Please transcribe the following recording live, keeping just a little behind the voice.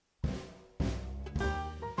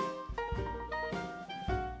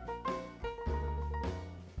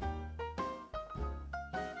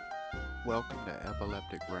Welcome to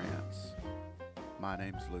Epileptic Rants. My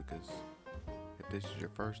name's Lucas. If this is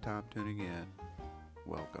your first time tuning in,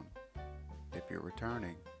 welcome. If you're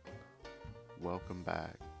returning, welcome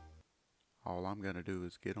back. All I'm going to do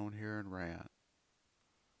is get on here and rant.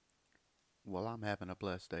 Well, I'm having a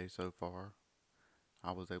blessed day so far.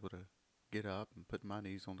 I was able to get up and put my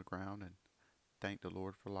knees on the ground and thank the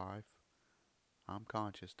Lord for life. I'm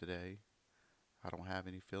conscious today. I don't have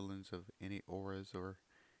any feelings of any auras or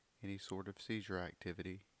any sort of seizure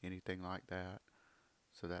activity, anything like that.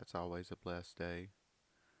 So that's always a blessed day.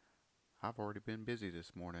 I've already been busy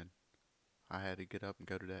this morning. I had to get up and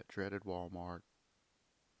go to that dreaded Walmart.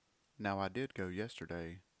 Now, I did go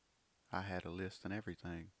yesterday. I had a list and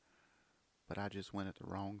everything, but I just went at the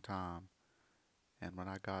wrong time. And when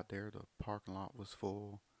I got there, the parking lot was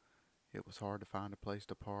full. It was hard to find a place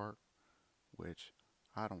to park, which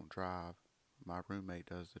I don't drive. My roommate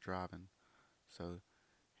does the driving, so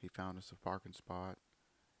he found us a parking spot,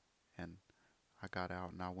 and I got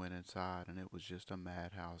out and I went inside, and it was just a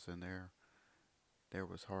madhouse in there. There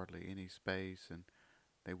was hardly any space, and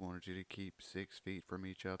they wanted you to keep 6 feet from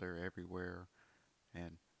each other everywhere,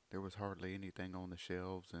 and there was hardly anything on the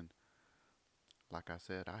shelves. And like I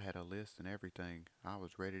said, I had a list and everything. I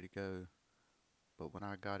was ready to go. But when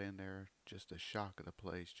I got in there, just the shock of the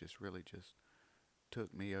place just really just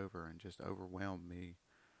took me over and just overwhelmed me.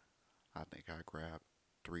 I think I grabbed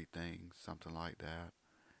 3 things, something like that.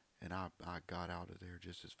 And I got out of there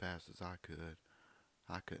just as fast as I could.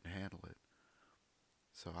 I couldn't handle it.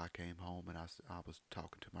 So I came home and I was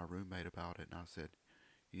talking to my roommate about it, and I said,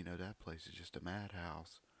 that place is just a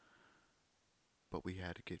madhouse. But we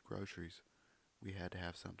had to get groceries. We had to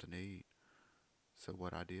have something to eat. So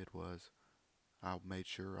what I did was I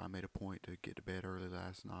made a point to get to bed early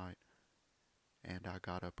last night, and I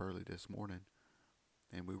got up early this morning,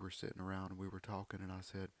 and we were sitting around and we were talking, and I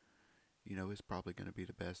said, it's probably going to be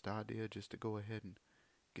the best idea just to go ahead and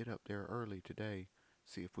get up there early today,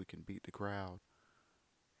 see if we can beat the crowd.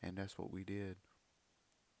 And that's what we did.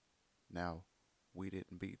 Now, we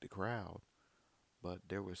didn't beat the crowd, but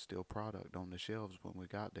there was still product on the shelves when we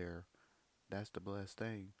got there. That's the blessed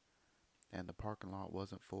thing. And the parking lot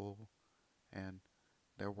wasn't full, and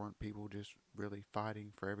there weren't people just really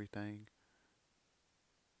fighting for everything,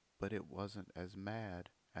 but it wasn't as mad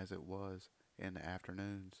as it was in the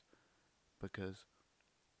afternoons, because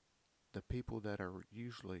the people that are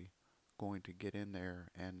usually going to get in there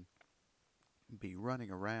and be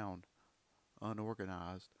running around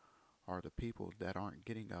unorganized are the people that aren't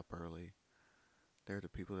getting up early. They're the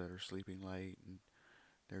people that are sleeping late, and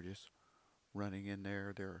they're just running in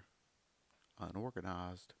there. They're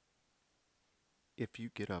unorganized. If you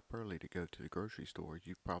get up early to go to the grocery store,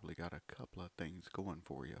 you've probably got a couple of things going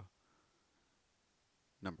for you.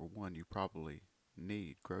 Number one, you probably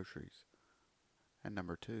need groceries. And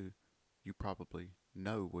number two, you probably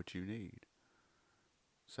know what you need.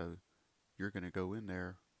 So you're going to go in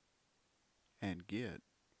there and get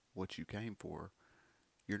what you came for.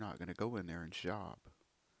 You're not going to go in there and shop.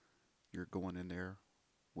 You're going in there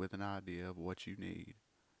with an idea of what you need,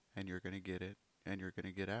 and you're going to get it, and you're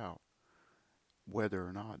going to get out. Whether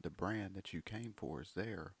or not the brand that you came for is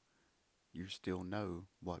there, you still know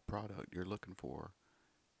what product you're looking for,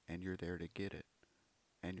 and you're there to get it,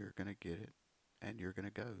 and you're going to get it, and you're going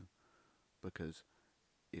to go. Because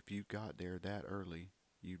if you got there that early,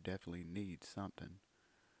 you definitely need something.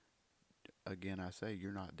 Again, I say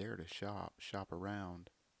you're not there to shop around.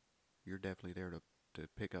 You're definitely there to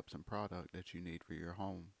pick up some product that you need for your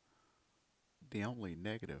home. The only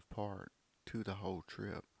negative part to the whole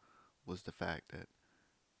trip was the fact that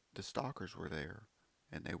the stalkers were there,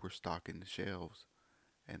 and they were stocking the shelves,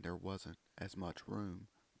 and there wasn't as much room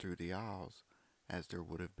through the aisles as there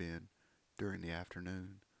would have been during the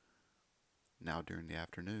afternoon. Now, during the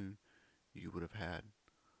afternoon, you would have had,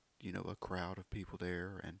 a crowd of people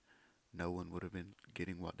there, and no one would have been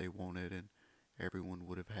getting what they wanted, and everyone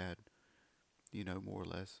would have had, more or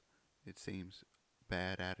less, it seems,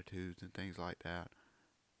 bad attitudes and things like that.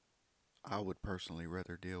 I would personally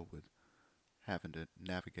rather deal with having to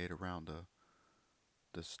navigate around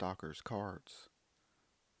the stalkers' carts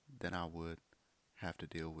than I would have to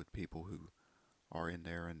deal with people who are in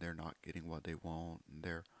there and they're not getting what they want, and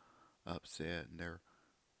they're upset, and they're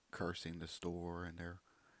cursing the store, and they're,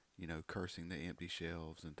 cursing the empty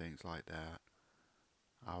shelves and things like that.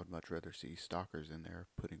 I would much rather see stalkers in there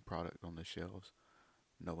putting product on the shelves,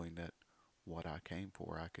 knowing that what I came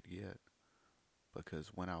for I could get. Because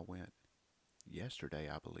when I went yesterday,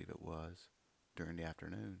 I believe it was, during the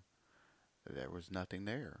afternoon, there was nothing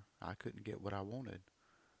there. I couldn't get what I wanted.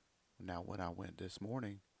 Now, when I went this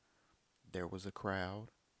morning, there was a crowd.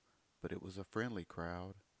 but it was a friendly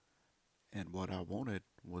crowd, and what I wanted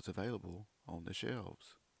was available on the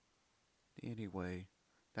shelves. Anyway,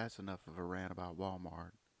 that's enough of a rant about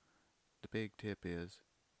Walmart. The big tip is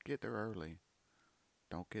get there early.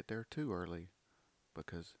 Don't get there too early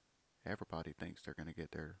because everybody thinks they're going to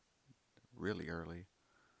get there really early.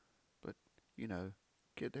 But, you know,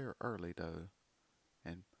 get there early though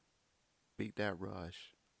and beat that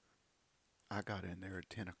rush. I got in there at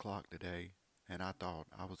 10 o'clock today and I thought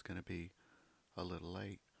I was going to be a little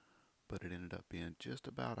late, but it ended up being just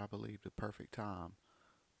about, I believe, the perfect time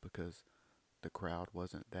because the crowd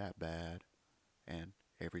wasn't that bad and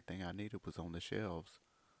everything I needed was on the shelves.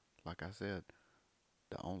 Like I said,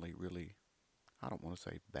 the only really, I don't want to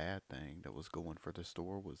say bad thing that was going for the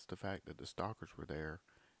store was the fact that the stalkers were there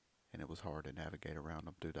and it was hard to navigate around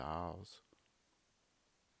them through the aisles.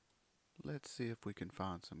 Let's see if we can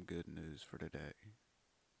find some good news for today.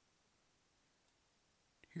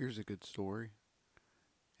 Here's a good story.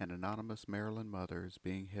 An anonymous Maryland mother is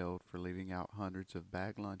being held for leaving out hundreds of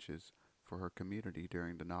bag lunches for her community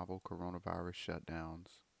during the novel coronavirus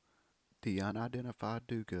shutdowns. The unidentified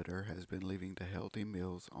do-gooder has been leaving the healthy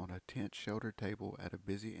meals on a tent shelter table at a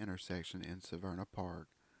busy intersection in Severna Park.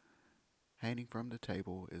 Hanging from the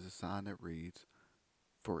table is a sign that reads,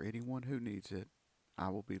 "For anyone who needs it, I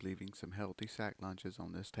will be leaving some healthy sack lunches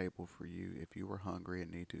on this table for you if you are hungry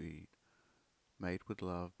and need to eat. Made with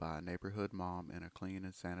love by a neighborhood mom in a clean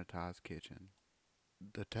and sanitized kitchen."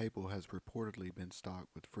 The table has reportedly been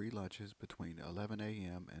stocked with free lunches between 11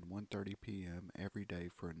 a.m. and 1:30 p.m. every day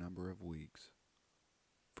for a number of weeks.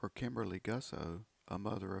 For Kimberly Gusso, a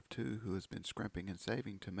mother of two who has been scrimping and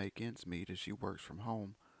saving to make ends meet as she works from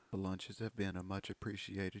home, the lunches have been a much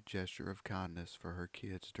appreciated gesture of kindness for her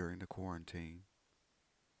kids during the quarantine.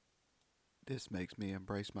 "This makes me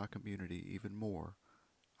embrace my community even more.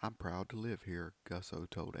 I'm proud to live here," Gusso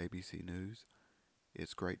told ABC News.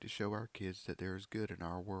 "It's great to show our kids that there is good in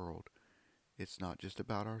our world. It's not just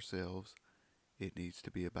about ourselves, it needs to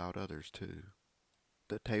be about others too."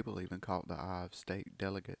 The table even caught the eye of State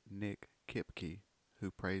Delegate Nick Kipke, who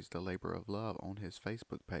praised the labor of love on his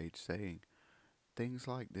Facebook page, saying, "Things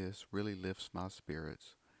like this really lifts my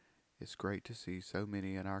spirits. It's great to see so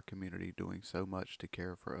many in our community doing so much to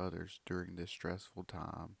care for others during this stressful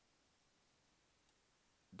time."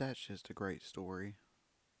 That's just a great story.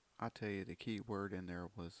 I tell you, the key word in there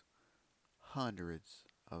was hundreds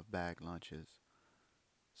of bag lunches.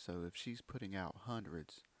 So if she's putting out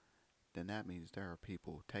hundreds, then that means there are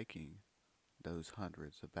people taking those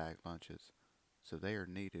hundreds of bag lunches. So they are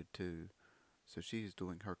needed too. So she's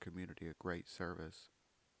doing her community a great service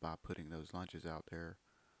by putting those lunches out there.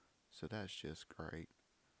 So that's just great.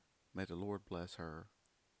 May the Lord bless her.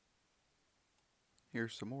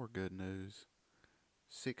 Here's some more good news.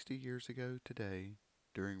 60 years ago today,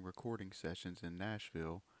 during recording sessions in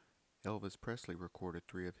Nashville, Elvis Presley recorded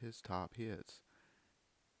three of his top hits: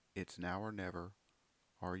 "It's Now or Never,"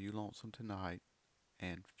 "Are You Lonesome Tonight,"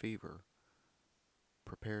 and "Fever."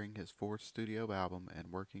 Preparing his fourth studio album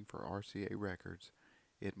and working for RCA Records,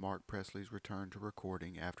 it marked Presley's return to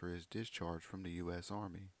recording after his discharge from the U.S.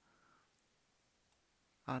 Army.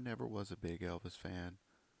 I never was a big Elvis fan,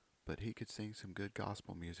 but he could sing some good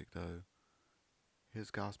gospel music though.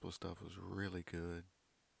 His gospel stuff was really good.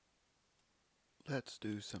 Let's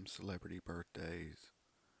do some celebrity birthdays.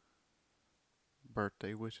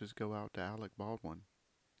 Birthday wishes go out to Alec Baldwin.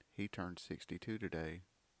 He turned 62 today.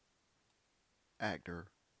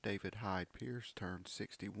 Actor David Hyde Pierce turned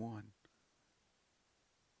 61.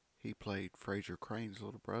 He played Frasier Crane's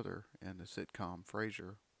little brother in the sitcom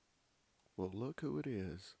Frasier. Well, look who it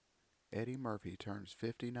is. Eddie Murphy turns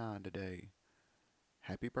 59 today.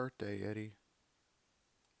 Happy birthday, Eddie.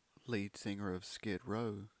 Lead singer of Skid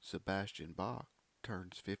Row, Sebastian Bach,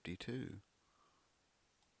 turns 52.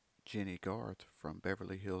 Jenny Garth from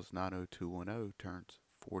Beverly Hills 90210 turns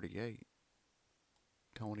 48.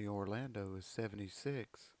 Tony Orlando is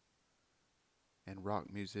 76. And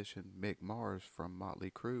rock musician Mick Mars from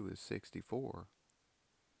Motley Crue is 64.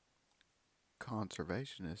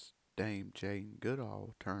 Conservationist Dame Jane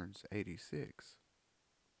Goodall turns 86.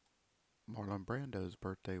 Marlon Brando's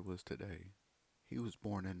birthday was today. He was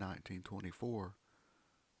born in 1924.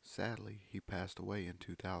 Sadly, he passed away in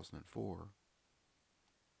 2004.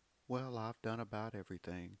 Well, I've done about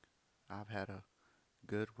everything. I've had a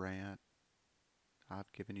good rant.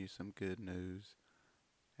 I've given you some good news.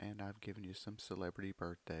 And I've given you some celebrity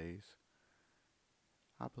birthdays.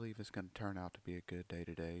 I believe it's going to turn out to be a good day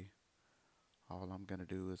today. All I'm going to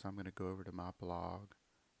do is I'm going to go over to my blog.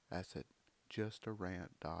 That's at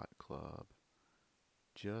justarant.club.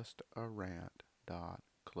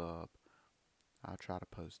 Justarant.club. I try to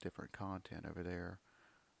post different content over there.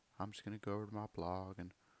 I'm just going to go over to my blog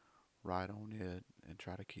and write on it and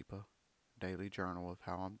try to keep a daily journal of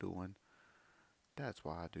how I'm doing. That's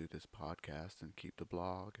why I do this podcast and keep the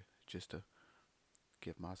blog, just to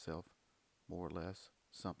give myself more or less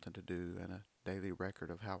something to do and a daily record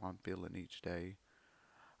of how I'm feeling each day.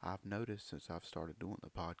 I've noticed since I've started doing the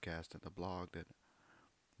podcast and the blog that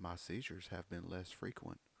my seizures have been less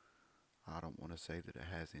frequent. I don't want to say that it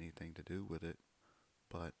has anything to do with it,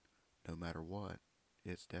 but no matter what,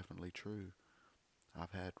 it's definitely true.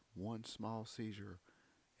 I've had one small seizure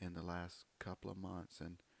in the last couple of months,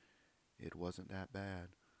 and it wasn't that bad.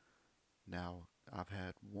 Now, I've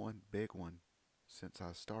had one big one since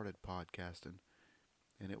I started podcasting,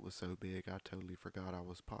 and it was so big I totally forgot I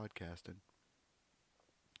was podcasting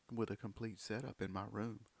with a complete setup in my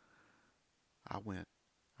room. I went,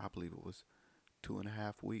 I believe it was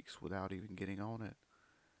 2.5 weeks without even getting on it.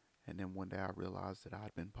 And then one day I realized that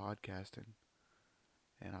I'd been podcasting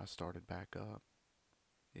and I started back up.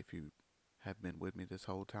 If you have been with me this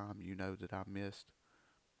whole time, you know that I missed,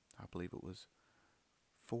 I believe it was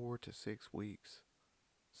 4 to 6 weeks,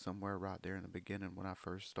 somewhere right there in the beginning when I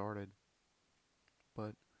first started.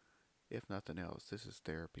 But if nothing else, this is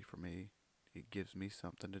therapy for me. It gives me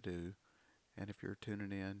something to do. And if you're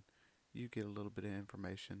tuning in, you get a little bit of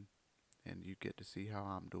information and you get to see how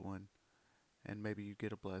I'm doing. And maybe you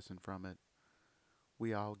get a blessing from it.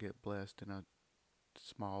 We all get blessed in a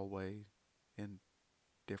small way, in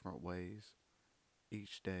different ways,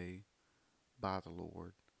 each day by the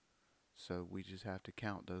Lord. So we just have to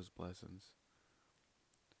count those blessings.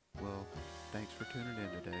 Well, thanks for tuning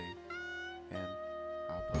in today, and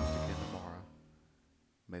I'll post again tomorrow.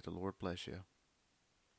 May the Lord bless you.